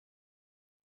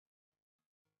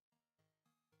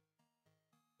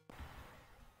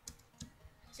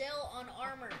sell on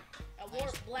armor at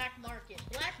Warp Black Market.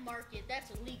 Black Market, that's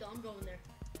illegal. I'm going there.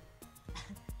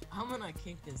 I'm gonna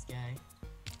kick this guy.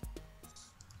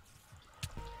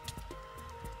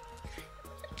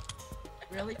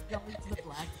 Really? Going to the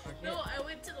black market? No, I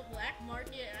went to the black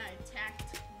market and I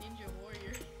attacked Ninja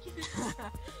Warrior.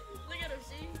 Look at him,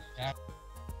 see? Yeah.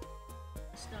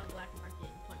 Still black market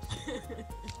and punch.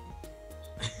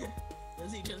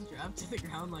 Does he just drop to the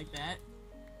ground like that?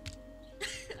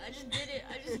 I just did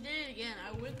it again.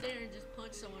 I went there and just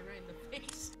punched someone right in the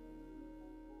face.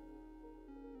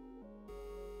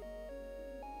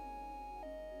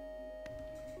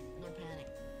 No panic.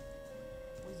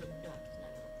 He's a duck. He's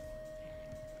not gonna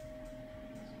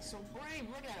panic. He's so brave.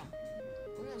 Look at him.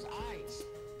 Look at those eyes.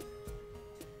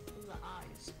 Look at the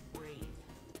eyes. Brave.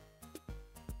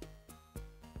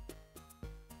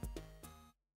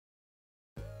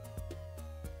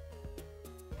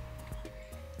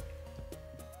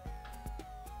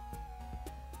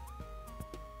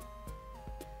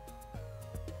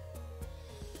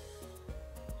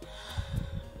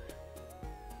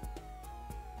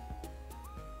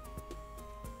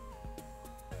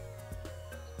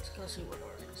 Let's go see what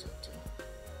Artie's up to.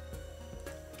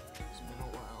 It's been a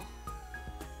while.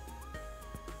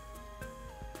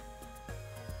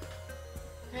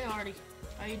 Hey Artie,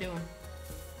 how you doing?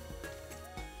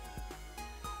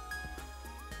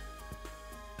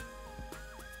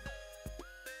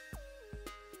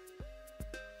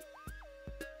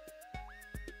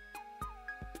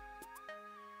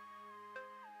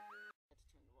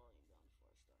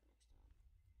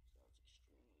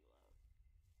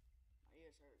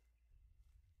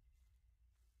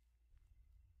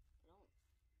 Hurt.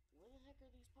 Where the heck are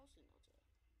these post-it notes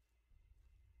at?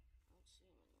 I don't see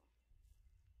them anymore.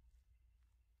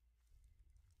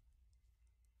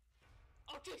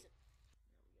 Oh, Jason!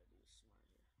 Yeah, we gotta do this smart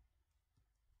here.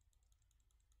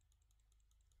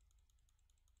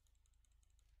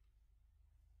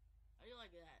 How do you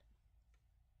like that?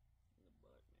 In the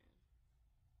butt, man.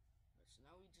 Right, so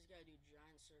now we just gotta do a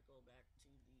giant circle back to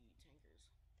the tankers.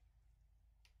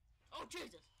 Oh,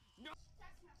 Jesus! No!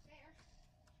 That's not fair.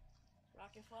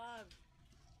 Rocket 5.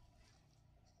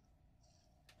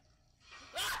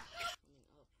 Ah! Coming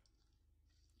up.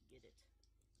 Get it.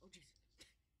 Oh, Jesus.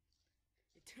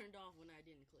 It turned off when I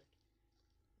didn't click.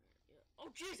 Right, yeah. Oh,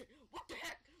 Jesus! What the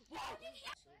heck? Whoa! Why is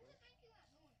it making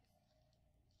that noise?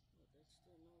 What, that's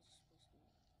the noise supposed to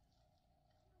be.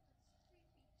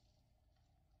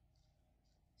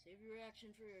 Save your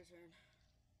reaction for your turn.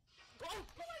 Oh!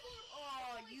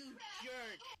 Oh, you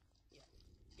jerk! Yeah,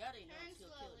 got it. Turn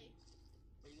Still slowly.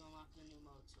 But you're gonna unlock the new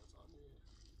mode, so it's all good.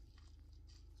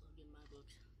 It's all good in my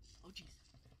books. Oh, jeez.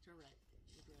 Turn right.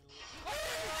 Look right over.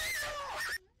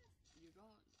 You're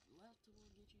going left to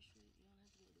get you straight. You don't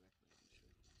have to go directly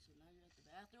straight. So now you're at the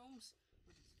bathrooms.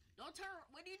 Don't turn.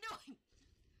 What are you doing?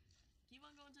 Keep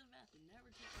on going to the bathroom.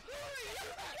 Never turn.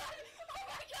 Oh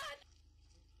my god!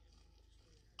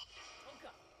 Oh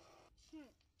god!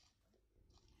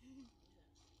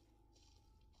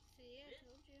 See, I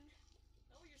told you.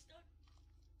 Oh, you're stuck.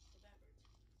 Go backwards.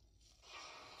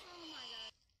 Oh my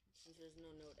god. Since there's no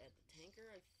note at the tanker,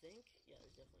 I think. Yeah,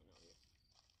 there's definitely no here.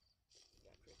 We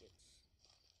got crickets.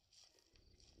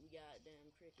 We got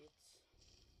damn crickets.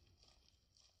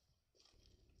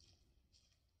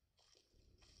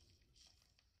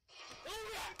 Oh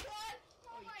my god!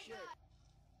 Oh my jerk. god.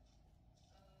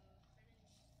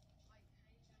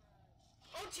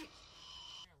 Oh gee!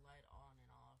 Light on and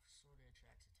off sort of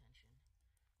attracts attention.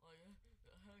 Like,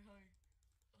 hi.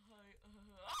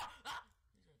 Ah!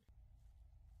 We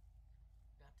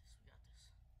got this.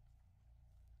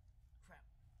 Crap.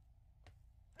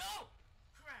 No!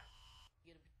 Crap!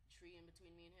 Get a tree in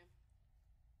between me and him.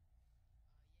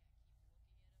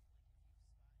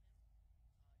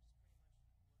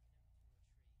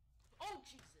 Oh,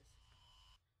 Jesus!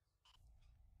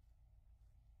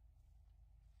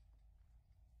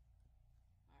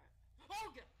 Alright. Oh,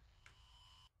 God!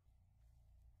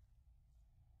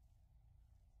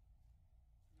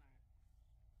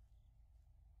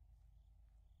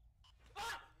 Alright.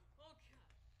 Ah! Oh,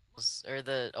 God! Or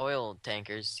the oil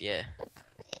tankers, yeah.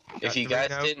 If you guys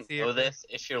didn't know this,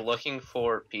 if you're looking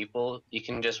for people, you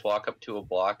can just walk up to a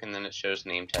block and then it shows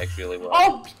name tags really well.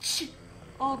 Oh, shit!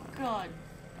 Oh, God.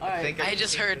 Alright. I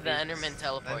just heard the Enderman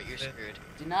teleport, you're screwed.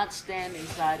 Do not stand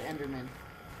inside Enderman.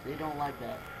 They don't like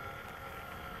that.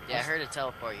 Yeah, I heard a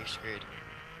teleport, you're screwed.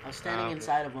 I was standing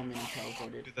inside of him and he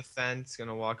teleported. To the fence,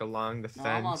 gonna walk along the fence.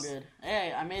 No, I'm all good.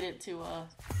 Hey, I made it to,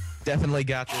 Definitely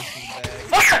got this in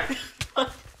the bag.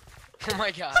 Oh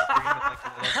my god.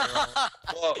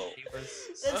 Whoa. He was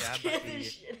That stabbed by scared the the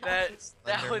shit out That of me.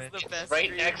 that was Slenderman. the best Right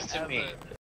scream next to me. ever.